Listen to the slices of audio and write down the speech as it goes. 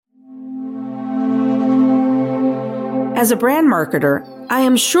As a brand marketer, I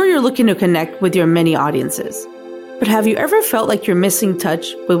am sure you're looking to connect with your many audiences. But have you ever felt like you're missing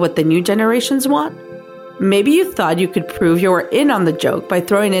touch with what the new generations want? Maybe you thought you could prove you were in on the joke by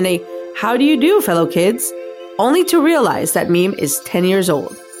throwing in a "How do you do, fellow kids?" only to realize that meme is 10 years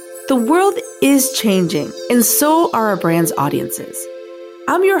old. The world is changing, and so are our brand's audiences.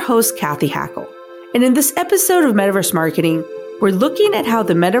 I'm your host, Kathy Hackle, and in this episode of Metaverse Marketing, we're looking at how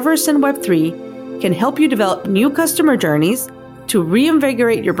the Metaverse and Web3 can help you develop new customer journeys to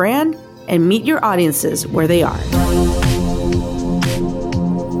reinvigorate your brand and meet your audiences where they are.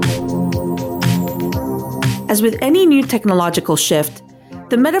 As with any new technological shift,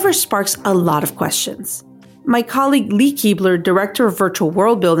 the Metaverse sparks a lot of questions. My colleague Lee Keebler, Director of Virtual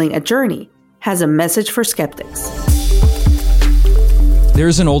World Building at Journey, has a message for skeptics.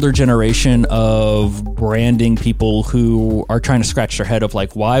 There's an older generation of branding people who are trying to scratch their head of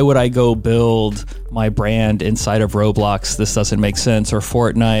like, why would I go build my brand inside of Roblox? This doesn't make sense, or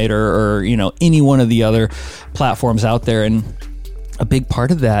Fortnite, or any one of the other platforms out there. And a big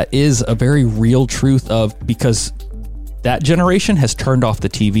part of that is a very real truth of, because that generation has turned off the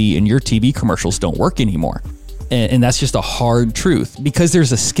TV and your TV commercials don't work anymore. And that's just a hard truth. Because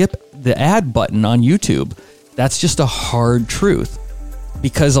there's a skip the ad button on YouTube, that's just a hard truth.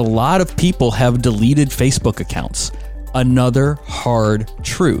 Because a lot of people have deleted Facebook accounts. Another hard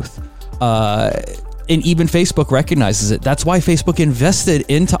truth. And even Facebook recognizes it. That's why Facebook invested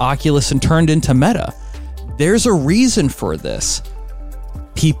into Oculus and turned into Meta. There's a reason for this.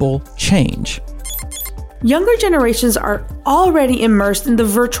 People change. Younger generations are already immersed in the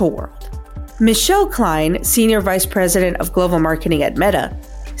virtual world. Michelle Klein, Senior Vice President of Global Marketing at Meta,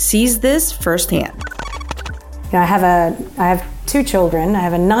 sees this firsthand. I have two children. I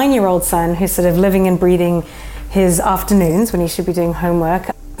have a 9-year-old son who's sort of living and breathing his afternoons when he should be doing homework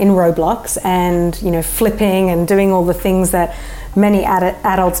in Roblox and, flipping and doing all the things that many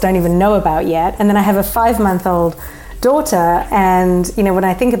adults don't even know about yet. And then I have a 5-month-old daughter, and, when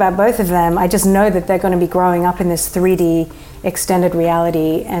I think about both of them, I just know that they're going to be growing up in this 3D extended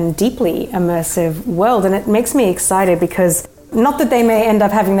reality and deeply immersive world. And it makes me excited because not that they may end up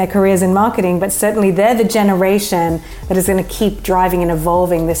having their careers in marketing, but certainly they're the generation that is going to keep driving and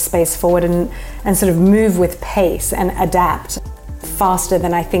evolving this space forward and sort of move with pace and adapt faster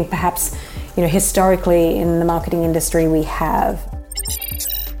than I think perhaps, historically in the marketing industry we have.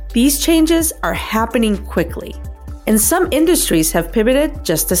 These changes are happening quickly, and some industries have pivoted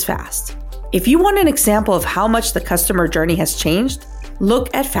just as fast. If you want an example of how much the customer journey has changed,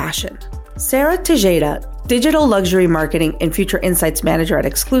 look at fashion. Sarah Tejeda, Digital Luxury Marketing and Future Insights Manager at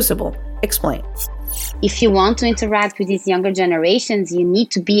Exclusible, explains. If you want to interact with these younger generations, you need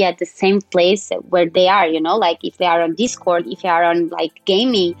to be at the same place where they are, like if they are on Discord, if they are on like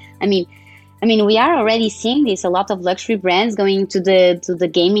gaming. I mean, we are already seeing this, a lot of luxury brands going to the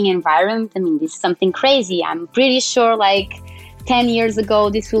gaming environment. This is something crazy. I'm pretty sure 10 years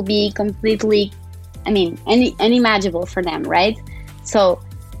ago, this will be completely, unimaginable for them, right? So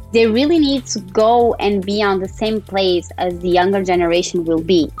they really need to go and be on the same place as the younger generation will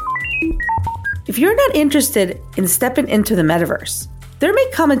be. If you're not interested in stepping into the metaverse, there may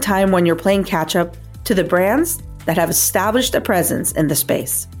come a time when you're playing catch up to the brands that have established a presence in the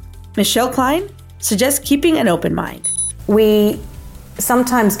space. Michelle Klein suggests keeping an open mind. We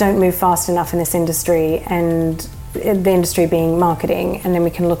sometimes don't move fast enough in this industry, and the industry being marketing, and then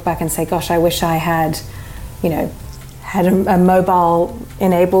we can look back and say, gosh, I wish I had, had a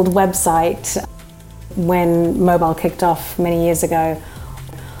mobile-enabled website when mobile kicked off many years ago,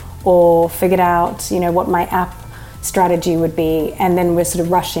 or figured out, what my app strategy would be, and then we're sort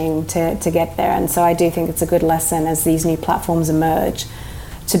of rushing to get there. And so I do think it's a good lesson as these new platforms emerge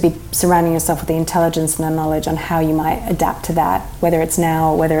to be surrounding yourself with the intelligence and the knowledge on how you might adapt to that, whether it's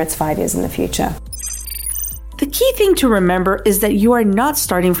now or whether it's 5 years in the future. The key thing to remember is that you are not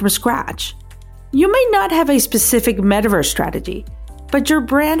starting from scratch. You may not have a specific metaverse strategy, but your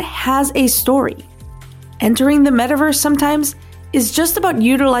brand has a story. Entering the metaverse sometimes is just about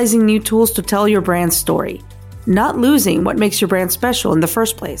utilizing new tools to tell your brand's story, not losing what makes your brand special in the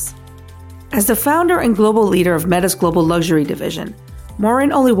first place. As the founder and global leader of Meta's Global Luxury Division,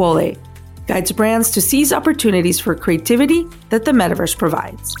 Maureen Oliwole guides brands to seize opportunities for creativity that the metaverse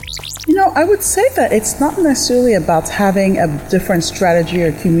provides. I would say that it's not necessarily about having a different strategy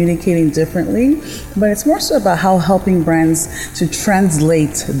or communicating differently, but it's more so about how helping brands to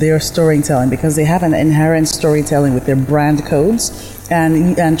translate their storytelling, because they have an inherent storytelling with their brand codes,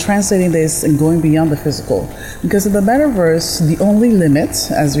 and translating this and going beyond the physical. Because in the metaverse, the only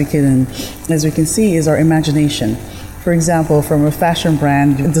limit, as we can see, is our imagination. For example, from a fashion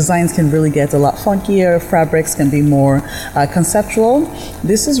brand, designs can really get a lot funkier, fabrics can be more conceptual.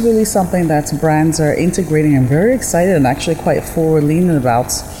 This is really something that brands are integrating and very excited and actually quite forward-leaning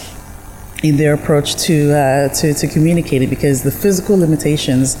about in their approach to communicating, because the physical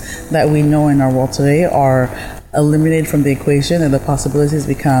limitations that we know in our world today are eliminated from the equation and the possibilities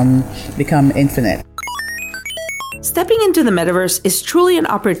become infinite. Stepping into the metaverse is truly an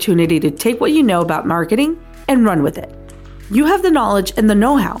opportunity to take what you know about marketing and run with it. You have the knowledge and the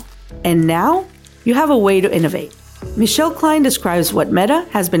know-how, and now you have a way to innovate. Michelle Klein describes what Meta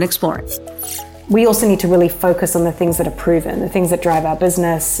has been exploring. We also need to really focus on the things that are proven, the things that drive our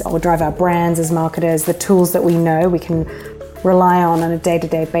business or drive our brands as marketers, the tools that we know we can rely on a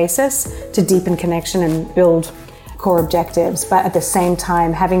day-to-day basis to deepen connection and build core objectives, but at the same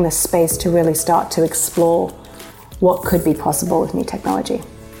time having the space to really start to explore what could be possible with new technology.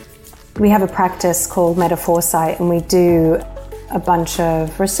 We have a practice called Meta Foresight, and we do a bunch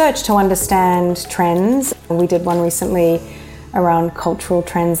of research to understand trends. We did one recently around cultural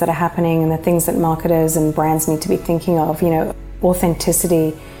trends that are happening and the things that marketers and brands need to be thinking of.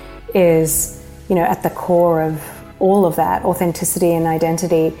 Authenticity is, at the core of all of that, authenticity and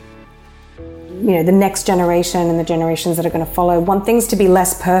identity. The next generation and the generations that are going to follow want things to be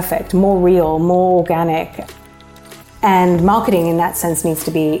less perfect, more real, more organic. And marketing in that sense needs to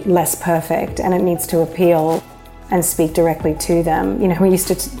be less perfect, and it needs to appeal and speak directly to them. We used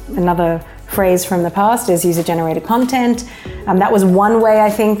to, another phrase from the past is user-generated content. That was one way, I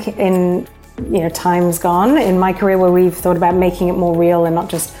think, in times gone in my career where we've thought about making it more real and not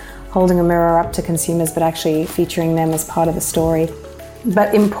just holding a mirror up to consumers, but actually featuring them as part of the story.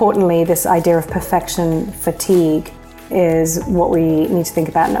 But importantly, this idea of perfection fatigue is what we need to think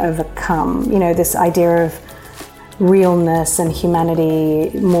about and overcome. This idea of realness and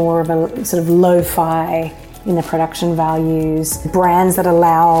humanity, more of a sort of lo-fi in the production values, brands that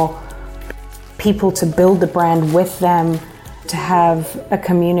allow people to build the brand with them, to have a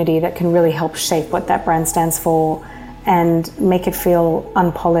community that can really help shape what that brand stands for and make it feel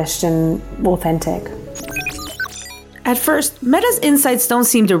unpolished and authentic. At first, Meta's insights don't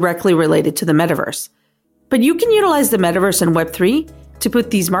seem directly related to the metaverse, but you can utilize the metaverse and Web3 to put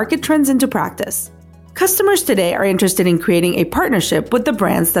these market trends into practice. Customers today are interested in creating a partnership with the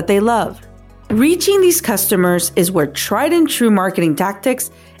brands that they love. Reaching these customers is where tried and true marketing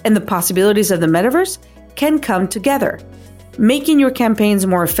tactics and the possibilities of the metaverse can come together, making your campaigns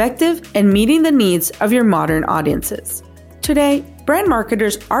more effective and meeting the needs of your modern audiences. Today, brand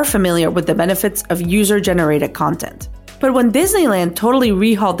marketers are familiar with the benefits of user-generated content. But when Disneyland totally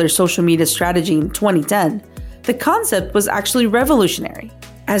rehauled their social media strategy in 2010, the concept was actually revolutionary.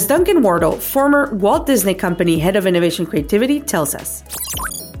 As Duncan Wardle, former Walt Disney Company head of innovation creativity, tells us.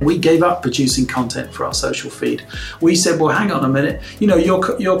 We gave up producing content for our social feed. We said, well, hang on a minute.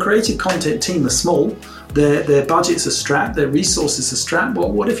 Your creative content team are small. Their budgets are strapped. Their resources are strapped.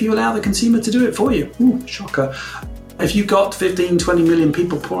 Well, what if you allow the consumer to do it for you? Ooh, shocker. If you've got 15, 20 million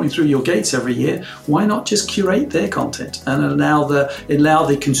people pouring through your gates every year, why not just curate their content and allow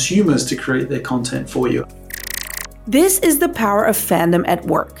the consumers to create their content for you? This is the power of fandom at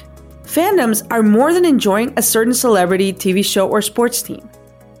work. Fandoms are more than enjoying a certain celebrity, TV show, or sports team.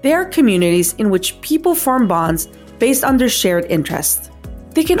 They are communities in which people form bonds based on their shared interests.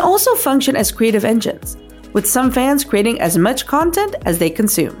 They can also function as creative engines, with some fans creating as much content as they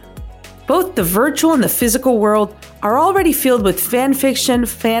consume. Both the virtual and the physical world are already filled with fan fiction,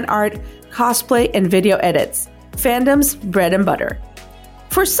 fan art, cosplay, and video edits. Fandom's bread and butter.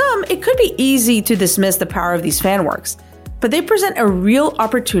 For some, it could be easy to dismiss the power of these fan works, but they present a real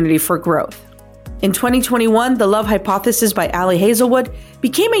opportunity for growth. In 2021, The Love Hypothesis by Ali Hazelwood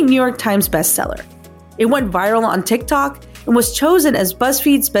became a New York Times bestseller. It went viral on TikTok and was chosen as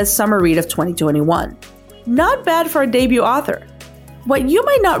BuzzFeed's Best Summer Read of 2021. Not bad for a debut author. What you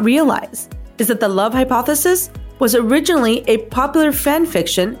might not realize is that The Love Hypothesis was originally a popular fan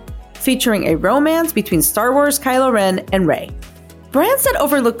fiction featuring a romance between Star Wars Kylo Ren and Rey. Brands that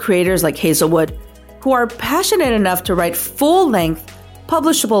overlook creators like Hazelwood, who are passionate enough to write full-length,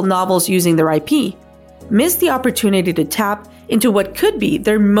 publishable novels using their IP, miss the opportunity to tap into what could be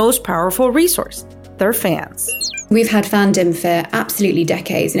their most powerful resource, their fans. We've had fandom for absolutely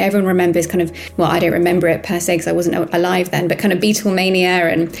decades, and everyone remembers I don't remember it per se because I wasn't alive then, but kind of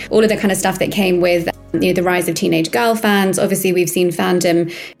Beatlemania and all of the kind of stuff that came with the rise of teenage girl fans. Obviously, we've seen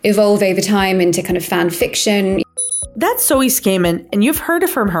fandom evolve over time into kind of fan fiction. That's Zoe Skaman, and you've heard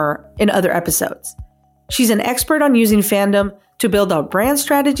from her in other episodes. She's an expert on using fandom to build out brand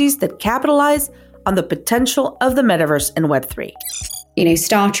strategies that capitalize on the potential of the metaverse and Web3. You know,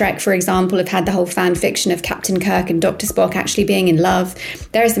 Star Trek, for example, have had the whole fan fiction of Captain Kirk and Dr. Spock actually being in love.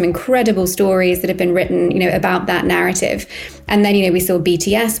 There are some incredible stories that have been written, you know, about that narrative. And then, you know, we saw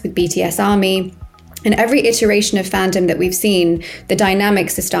BTS with BTS Army. And every iteration of fandom that we've seen, the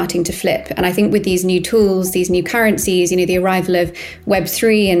dynamics are starting to flip. And I think with these new tools, these new currencies, you know, the arrival of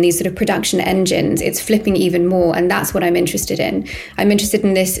Web3 and these sort of production engines, it's flipping even more. And that's what I'm interested in. I'm interested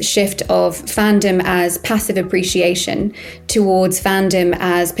in this shift of fandom as passive appreciation towards fandom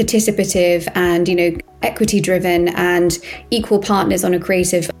as participative and, you know, equity driven and equal partners on a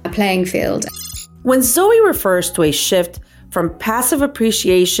creative playing field. When Zoe refers to a shift from passive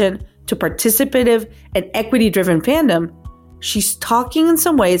appreciation to participative and equity-driven fandom, she's talking in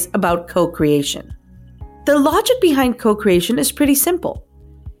some ways about co-creation. The logic behind co-creation is pretty simple.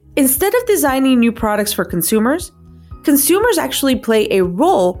 Instead of designing new products for consumers, consumers actually play a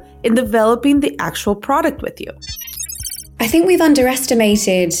role in developing the actual product with you. I think we've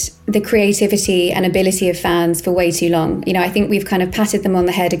underestimated the creativity and ability of fans for way too long. You know, I think we've kind of patted them on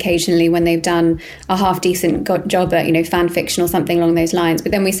the head occasionally when they've done a half decent job at, you know, fan fiction or something along those lines.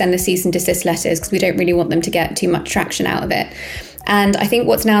 But then we send the cease and desist letters because we don't really want them to get too much traction out of it. And I think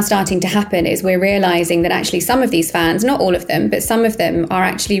what's now starting to happen is we're realizing that actually some of these fans, not all of them, but some of them are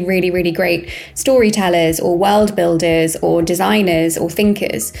actually really, really great storytellers or world builders or designers or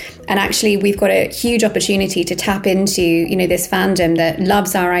thinkers. And actually we've got a huge opportunity to tap into, you know, this fandom that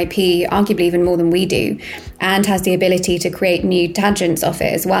loves our IP, arguably even more than we do, and has the ability to create new tangents off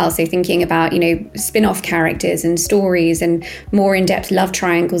it as well. So thinking about, you know, spin-off characters and stories and more in-depth love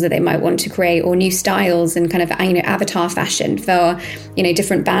triangles that they might want to create, or new styles and kind of, you know, avatar fashion for, you know,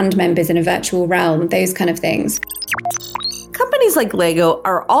 different band members in a virtual realm, those kind of things. Companies like Lego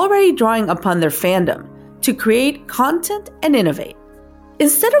are already drawing upon their fandom to create content and innovate.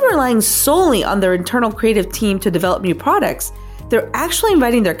 Instead of relying solely on their internal creative team to develop new products, they're actually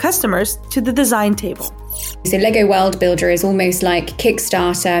inviting their customers to the design table. So Lego World Builder is almost like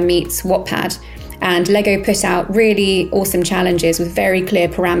Kickstarter meets Wattpad. And Lego put out really awesome challenges with very clear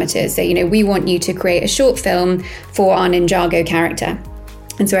parameters. So, you know, we want you to create a short film for our Ninjago character.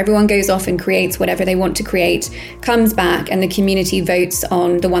 And so everyone goes off and creates whatever they want to create, comes back, and the community votes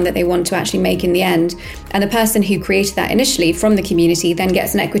on the one that they want to actually make in the end. And the person who created that initially from the community then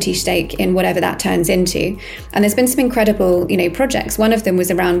gets an equity stake in whatever that turns into. And there's been some incredible, you know, projects. One of them was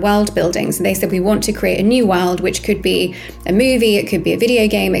around world building. So they said, we want to create a new world, which could be a movie, it could be a video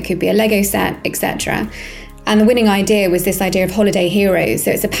game, it could be a Lego set, etc. And the winning idea was this idea of holiday heroes. So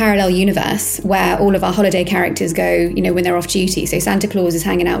it's a parallel universe where all of our holiday characters go, you know, when they're off duty. So Santa Claus is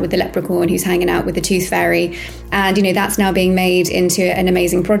hanging out with the leprechaun who's hanging out with the tooth fairy. And, you know, that's now being made into an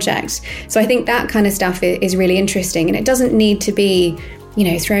amazing project. So I think that kind of stuff is really interesting. And it doesn't need to be, you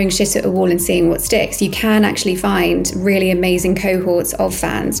know, throwing shit at a wall and seeing what sticks. You can actually find really amazing cohorts of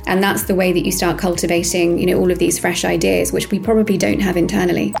fans. And that's the way that you start cultivating, you know, all of these fresh ideas, which we probably don't have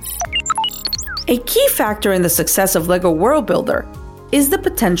internally. A key factor in the success of Lego World Builder is the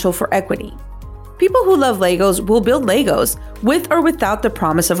potential for equity. People who love Legos will build Legos with or without the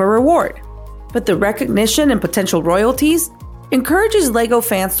promise of a reward. But the recognition and potential royalties encourages Lego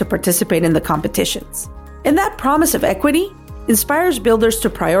fans to participate in the competitions. And that promise of equity inspires builders to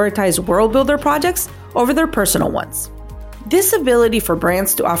prioritize World Builder projects over their personal ones. This ability for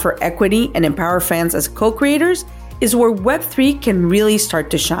brands to offer equity and empower fans as co-creators is where Web3 can really start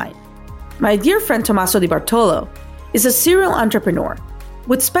to shine. My dear friend Tommaso Di Bartolo is a serial entrepreneur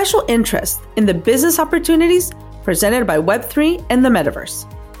with special interest in the business opportunities presented by Web3 and the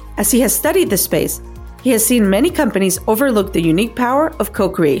metaverse. As he has studied this space, he has seen many companies overlook the unique power of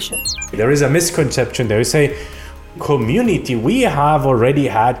co-creation. There is a misconception. They say, community, we have already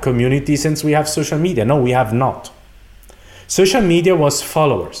had community since we have social media. No, we have not. Social media was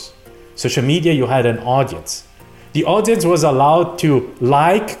followers. Social media, you had an audience. The audience was allowed to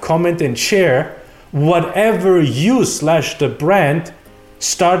like, comment, and share whatever you/the brand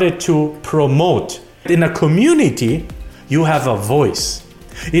started to promote. In a community, you have a voice.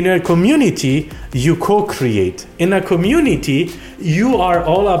 In a community, you co-create. In a community, you are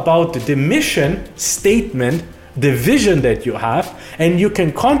all about the mission statement, the vision that you have, and you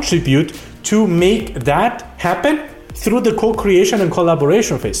can contribute to make that happen through the co-creation and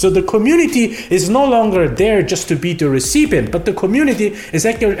collaboration phase. So the community is no longer there just to be the recipient, but the community is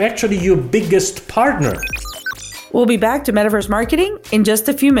actually your biggest partner. We'll be back to Metaverse Marketing in just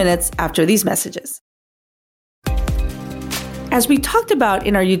a few minutes after these messages. As we talked about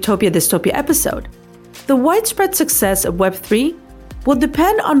in our Utopia Dystopia episode, the widespread success of Web3 will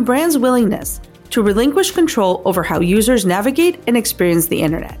depend on brands' willingness to relinquish control over how users navigate and experience the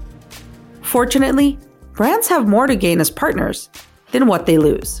internet. Fortunately, brands have more to gain as partners, than what they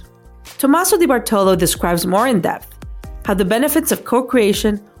lose. Tommaso Di Bartolo describes more in depth how the benefits of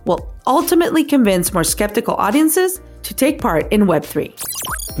co-creation will ultimately convince more skeptical audiences to take part in Web3.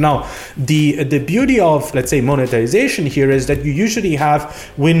 Now, the beauty of, let's say, monetization here is that you usually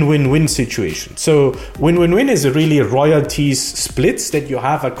have win-win-win situation. So win-win-win is really royalties splits that you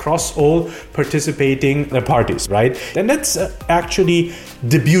have across all participating parties, right? And that's actually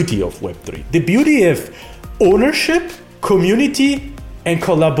the beauty of Web3. The beauty of ownership, community, and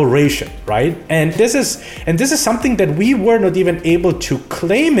collaboration, right? And this is something that we were not even able to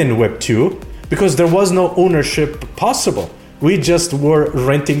claim in Web2 because there was no ownership possible. We just were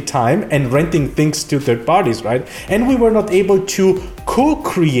renting time and renting things to third parties, right? And we were not able to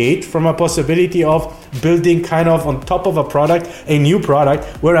co-create from a possibility of building kind of on top of a product, a new product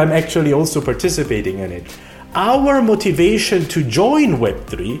where I'm actually also participating in it. Our motivation to join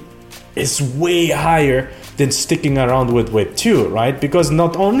Web3 is way higher than sticking around with Web2, right? Because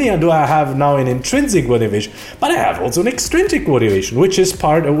not only do I have now an intrinsic motivation, but I have also an extrinsic motivation, which is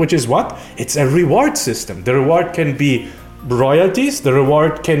what? It's a reward system. The reward can be royalties. The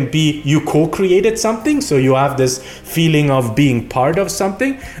reward can be you co-created something, so you have this feeling of being part of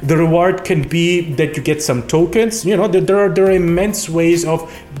something. The reward can be that you get some tokens. You know, there are immense ways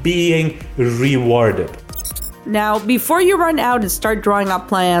of being rewarded. Now, before you run out and start drawing up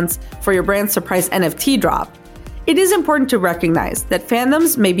plans for your brand surprise NFT drop, it is important to recognize that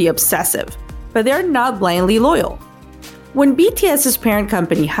fandoms may be obsessive, but they're not blindly loyal. When BTS's parent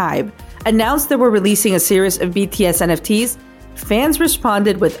company, HYBE, announced they were releasing a series of BTS NFTs, fans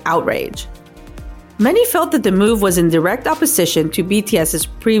responded with outrage. Many felt that the move was in direct opposition to BTS's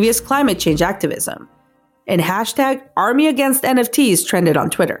previous climate change activism, and hashtag #ArmyAgainstNFTs trended on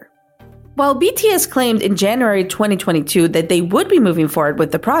Twitter. While BTS claimed in January 2022 that they would be moving forward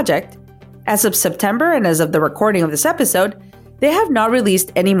with the project, as of September and as of the recording of this episode, they have not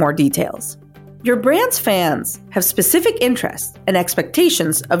released any more details. Your brand's fans have specific interests and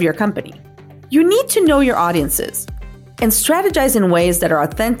expectations of your company. You need to know your audiences and strategize in ways that are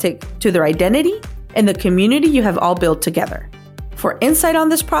authentic to their identity and the community you have all built together. For insight on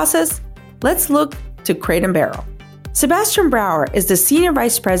this process, let's look to Crate & Barrel. Sebastian Brouwer is the Senior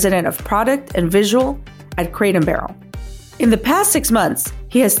Vice President of Product and Visual at Crate & Barrel. In the past 6 months,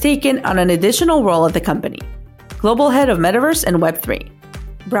 he has taken on an additional role at the company, Global Head of Metaverse and Web3.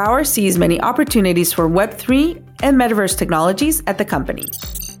 Brouwer sees many opportunities for Web3 and Metaverse technologies at the company.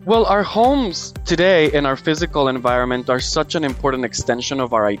 Well, our homes today and our physical environment are such an important extension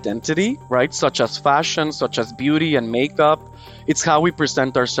of our identity, right? Such as fashion, such as beauty and makeup. It's how we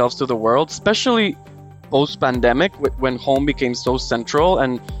present ourselves to the world, especially post-pandemic when home became so central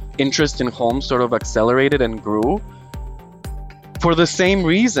and interest in home sort of accelerated and grew. For the same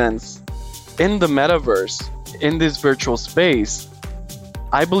reasons, in the metaverse, in this virtual space,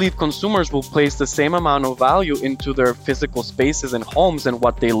 I believe consumers will place the same amount of value into their physical spaces and homes and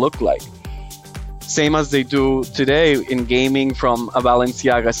what they look like. Same as they do today in gaming, from a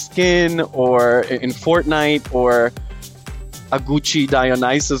Balenciaga skin or in Fortnite or a Gucci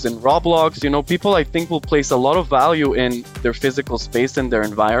Dionysus in Roblox. You know, people I think will place a lot of value in their physical space and their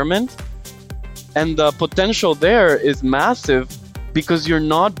environment. And the potential there is massive because you're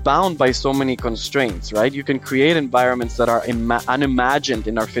not bound by so many constraints, right? You can create environments that are unimagined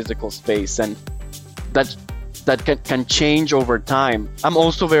in our physical space and that can change over time. I'm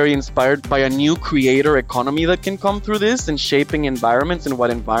also very inspired by a new creator economy that can come through this and shaping environments and what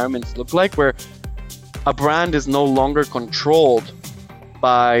environments look like, where a brand is no longer controlled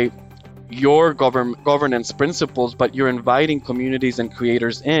by your governance principles, but you're inviting communities and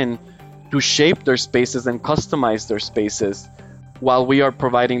creators in to shape their spaces and customize their spaces, while we are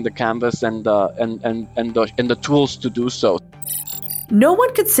providing the canvas and the tools to do so. No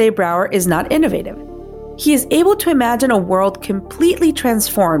one could say Brouwer is not innovative. He is able to imagine a world completely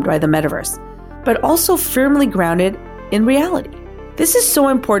transformed by the metaverse, but also firmly grounded in reality. This is so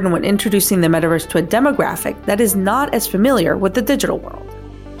important when introducing the metaverse to a demographic that is not as familiar with the digital world.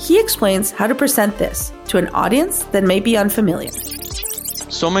 He explains how to present this to an audience that may be unfamiliar.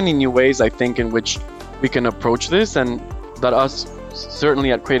 So many new ways, I think, in which we can approach this, and that us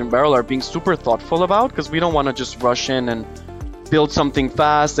certainly at Crate & Barrel are being super thoughtful about, because we don't want to just rush in and build something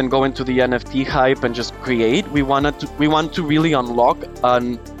fast and go into the NFT hype and just create. We want to really unlock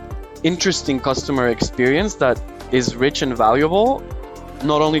an interesting customer experience that is rich and valuable,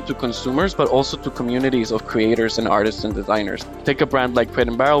 not only to consumers, but also to communities of creators and artists and designers. Take a brand like Crate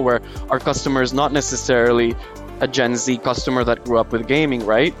 & Barrel, where our customer is not necessarily a Gen Z customer that grew up with gaming,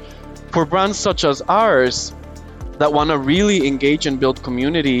 right? For brands such as ours, that want to really engage and build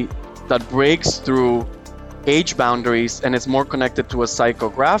community that breaks through age boundaries and is more connected to a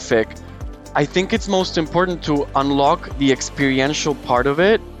psychographic, I think it's most important to unlock the experiential part of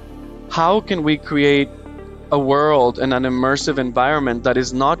it. How can we create a world and an immersive environment that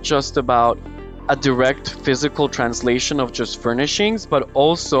is not just about a direct physical translation of just furnishings, but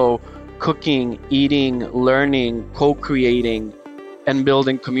also cooking, eating, learning, co-creating, and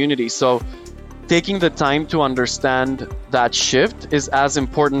building community? So taking the time to understand that shift is as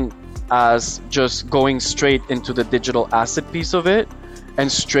important as just going straight into the digital asset piece of it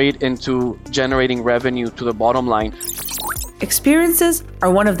and straight into generating revenue to the bottom line. Experiences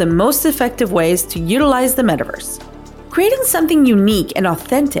are one of the most effective ways to utilize the metaverse. Creating something unique and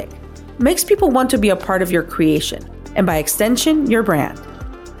authentic makes people want to be a part of your creation, and by extension, your brand.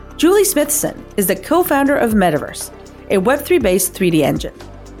 Julie Smithson is the co-founder of Metaverse, a Web3-based 3D engine.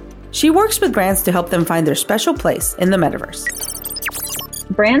 She works with brands to help them find their special place in the metaverse.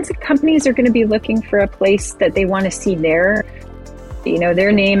 Brands and companies are going to be looking for a place that they want to see their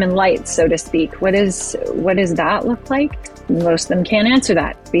name in lights, so to speak. What does that look like? Most of them can't answer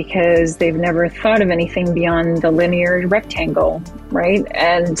that because they've never thought of anything beyond the linear rectangle, right?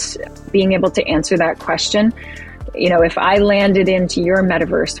 And being able to answer that question, if I landed into your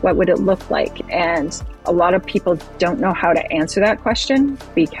metaverse, what would it look like? And a lot of people don't know how to answer that question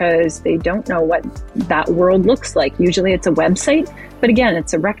because they don't know what that world looks like. Usually it's a website, but again,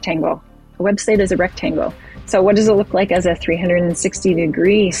 it's a rectangle. A website is a rectangle. So what does it look like as a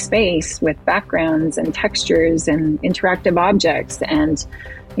 360-degree space with backgrounds and textures and interactive objects? And,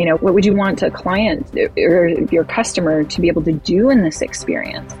 what would you want a client or your customer to be able to do in this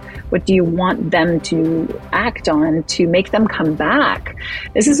experience? What do you want them to act on to make them come back?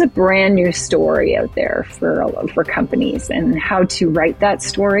 This is a brand new story out there for companies, and how to write that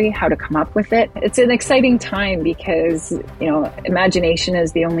story, how to come up with it. It's an exciting time because, imagination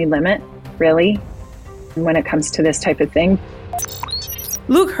is the only limit, really, when it comes to this type of thing.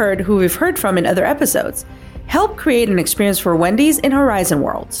 Luke Hurd, who we've heard from in other episodes, helped create an experience for Wendy's in Horizon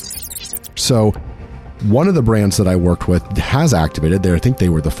Worlds. So one of the brands that I worked with has activated there. I think they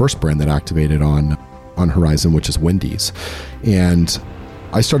were the first brand that activated on Horizon, which is Wendy's. And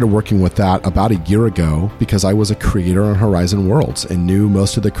I started working with that about a year ago because I was a creator on Horizon Worlds and knew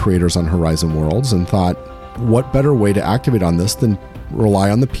most of the creators on Horizon Worlds and thought, what better way to activate on this than rely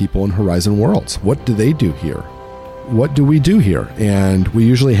on the people in Horizon Worlds? What do they do here? What do we do here? And we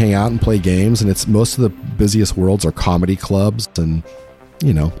usually hang out and play games, and it's most of the busiest worlds are comedy clubs and,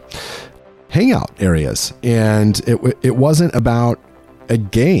 hangout areas. And it wasn't about a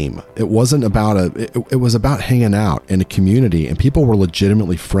game. It wasn't about it was about hanging out in a community, and people were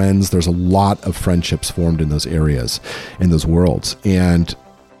legitimately friends. There's a lot of friendships formed in those areas, in those worlds. And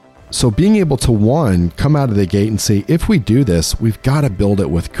so being able to, come out of the gate and say, if we do this, we've got to build it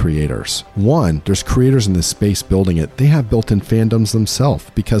with creators. There's creators in this space building it. They have built-in fandoms themselves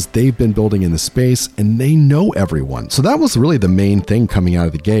because they've been building in the space and they know everyone. So that was really the main thing coming out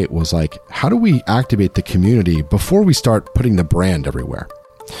of the gate, was like, how do we activate the community before we start putting the brand everywhere?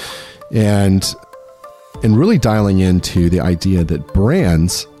 And really dialing into the idea that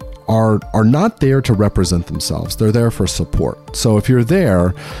brands are not there to represent themselves. They're there for support. So if you're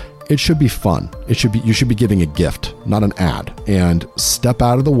there, it should be fun. You should be giving a gift, not an ad, and step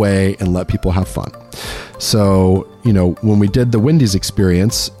out of the way and let people have fun. So, when we did the Wendy's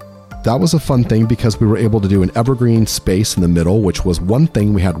experience, that was a fun thing because we were able to do an evergreen space in the middle, which was one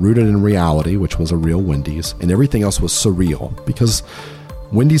thing we had rooted in reality, which was a real Wendy's, and everything else was surreal because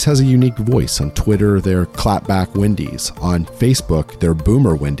Wendy's has a unique voice. On Twitter, they're Clapback Wendy's. On Facebook, they're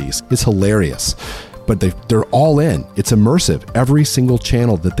Boomer Wendy's. It's hilarious. But they're all in. It's immersive, every single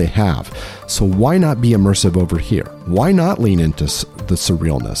channel that they have. So why not be immersive over here? Why not lean into the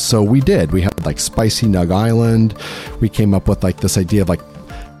surrealness? So we did. We had like Spicy Nug Island. We came up with like this idea of like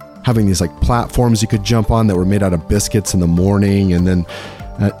having these like platforms you could jump on that were made out of biscuits in the morning, and then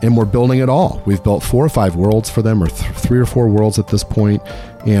and we're building it all. We've built 4 or 5 worlds for them, or 3 or 4 worlds at this point,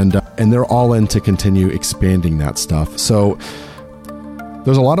 and they're all in to continue expanding that stuff. So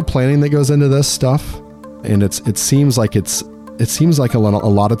there's a lot of planning that goes into this stuff, and it seems like a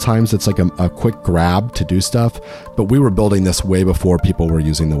lot of times it's like a quick grab to do stuff, but we were building this way before people were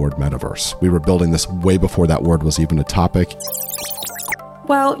using the word metaverse. We were building this way before that word was even a topic.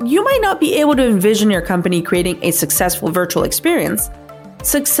 While you might not be able to envision your company creating a successful virtual experience,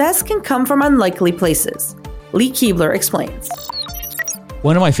 success can come from unlikely places. Lee Keebler explains.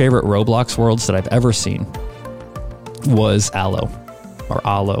 One of my favorite Roblox worlds that I've ever seen was Alo.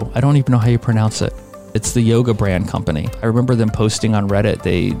 I don't even know how you pronounce it. It's the yoga brand company. I remember them posting on Reddit.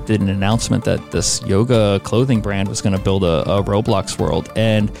 They did an announcement that this yoga clothing brand was going to build a Roblox world,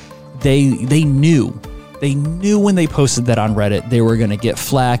 and they knew They knew when they posted that on Reddit, they were going to get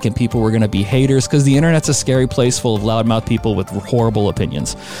flack and people were going to be haters, because the internet's a scary place full of loudmouth people with horrible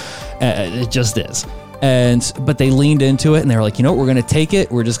opinions. It just is. But they leaned into it and they were like, you know what, we're going to take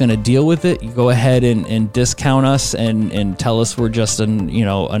it. We're just going to deal with it. You go ahead and discount us and tell us we're just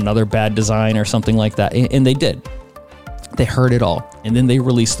another bad design or something like that. And they did. They heard it all. And then they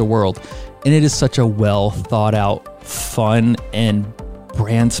released The World. And it is such a well thought out, fun, and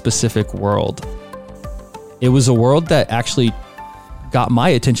brand specific world. It was a world that actually got my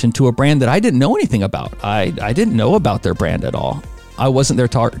attention to a brand that I didn't know anything about. I didn't know about their brand at all. I wasn't their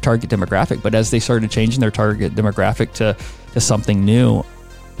target demographic, but as they started changing their target demographic to something new,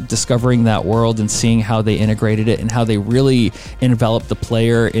 discovering that world and seeing how they integrated it and how they really enveloped the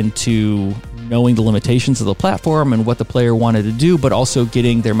player into knowing the limitations of the platform and what the player wanted to do, but also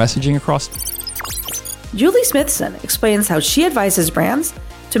getting their messaging across. Julie Smithson explains how she advises brands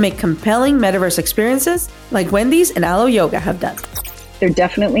to make compelling metaverse experiences like Wendy's and Alo Yoga have done. There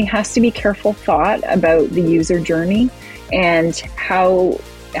definitely has to be careful thought about the user journey and how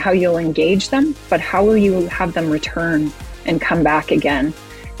you'll engage them, but how will you have them return and come back again?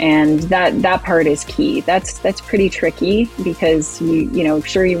 And that part is key. That's pretty tricky, because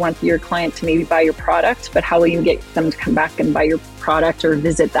sure, you want your client to maybe buy your product, but how will you get them to come back and buy your product or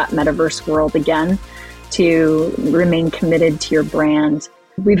visit that metaverse world again to remain committed to your brand?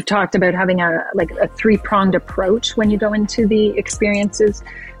 We've talked about having a three-pronged approach when you go into the experiences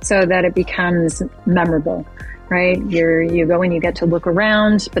so that it becomes memorable, right? You go and you get to look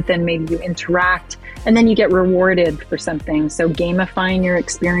around, but then maybe you interact and then you get rewarded for something. So gamifying your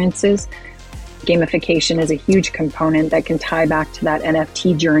experiences. Gamification is a huge component that can tie back to that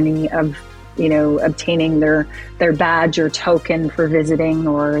NFT journey of, obtaining their badge or token for visiting,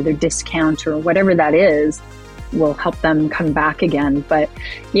 or their discount or whatever that is, will help them come back again. But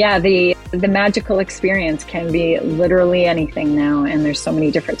yeah, the magical experience can be literally anything now, and there's so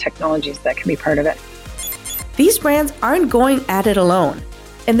many different technologies that can be part of it. These brands aren't going at it alone,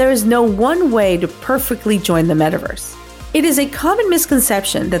 and there is no one way to perfectly join the metaverse. It is a common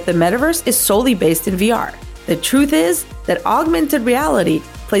misconception that the metaverse is solely based in VR. The truth is that augmented reality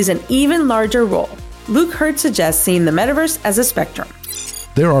plays an even larger role. Luke Hurd suggests seeing the metaverse as a spectrum.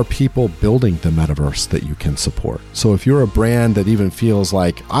 There are people building the metaverse that you can support. So if you're a brand that even feels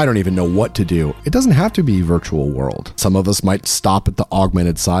like, I don't even know what to do, it doesn't have to be virtual world. Some of us might stop at the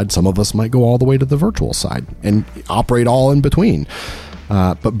augmented side. Some of us might go all the way to the virtual side and operate all in between.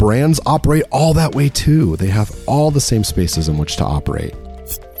 But brands operate all that way too. They have all the same spaces in which to operate.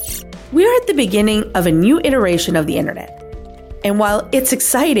 We are at the beginning of a new iteration of the internet. And while it's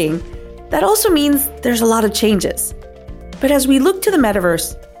exciting, that also means there's a lot of changes. But as we look to the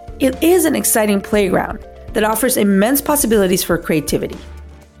metaverse, it is an exciting playground that offers immense possibilities for creativity.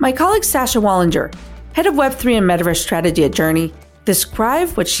 My colleague Sasha Wallinger, head of Web3 and Metaverse strategy at Journey,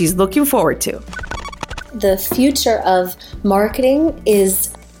 described what she's looking forward to. The future of marketing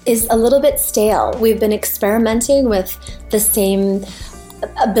is a little bit stale. We've been experimenting with the same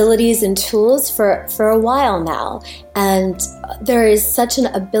abilities and tools for a while now, and there is such an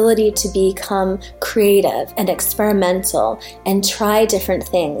ability to become creative and experimental and try different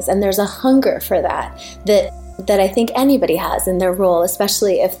things, and there's a hunger for that I think anybody has in their role,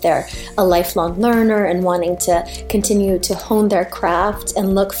 especially if they're a lifelong learner and wanting to continue to hone their craft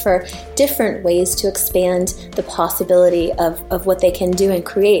and look for different ways to expand the possibility of what they can do and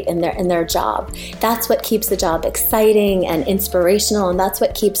create in their job. That's what keeps the job exciting and inspirational, and that's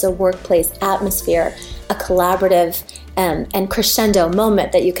what keeps a workplace atmosphere a collaborative and crescendo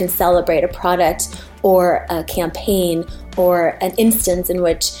moment that you can celebrate a product or a campaign or an instance in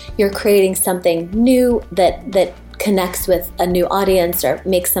which you're creating something new that connects with a new audience or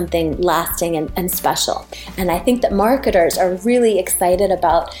makes something lasting and special. And I think that marketers are really excited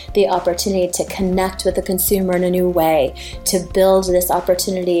about the opportunity to connect with the consumer in a new way, to build this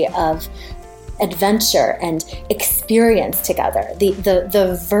opportunity of adventure and experience together.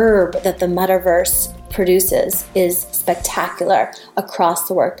 The verb that the metaverse produces is spectacular across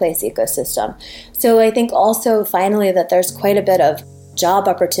the workplace ecosystem. So I think also finally that there's quite a bit of job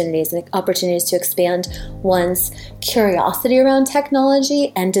opportunities and opportunities to expand one's curiosity around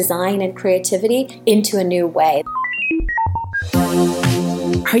technology and design and creativity into a new way.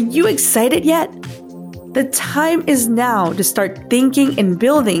 Are you excited yet? The time is now to start thinking and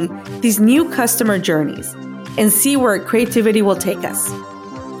building these new customer journeys and see where creativity will take us.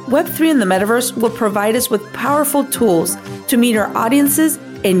 Web3 and the Metaverse will provide us with powerful tools to meet our audiences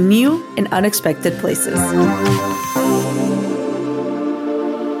in new and unexpected places.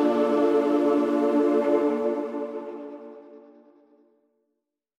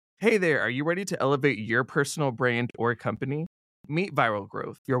 Hey Hey there, are you ready to elevate your personal brand or company? Meet Viral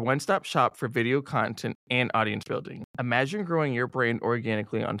Growth, your one-stop shop for video content and audience building. Imagine growing your brand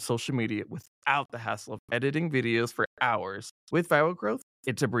organically on social media without the hassle of editing videos for hours. With Viral Growth,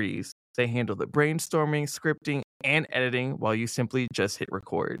 it's a breeze. They handle the brainstorming, scripting, and editing while you simply just hit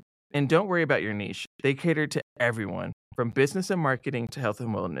record. And don't worry about your niche. They cater to everyone, from business and marketing to health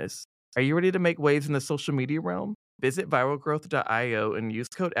and wellness. Are you ready to make waves in the social media realm? Visit viralgrowth.io and use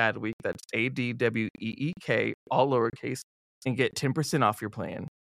code ADWEEK, that's ADWEEK, all lowercase, and get 10% off your plan.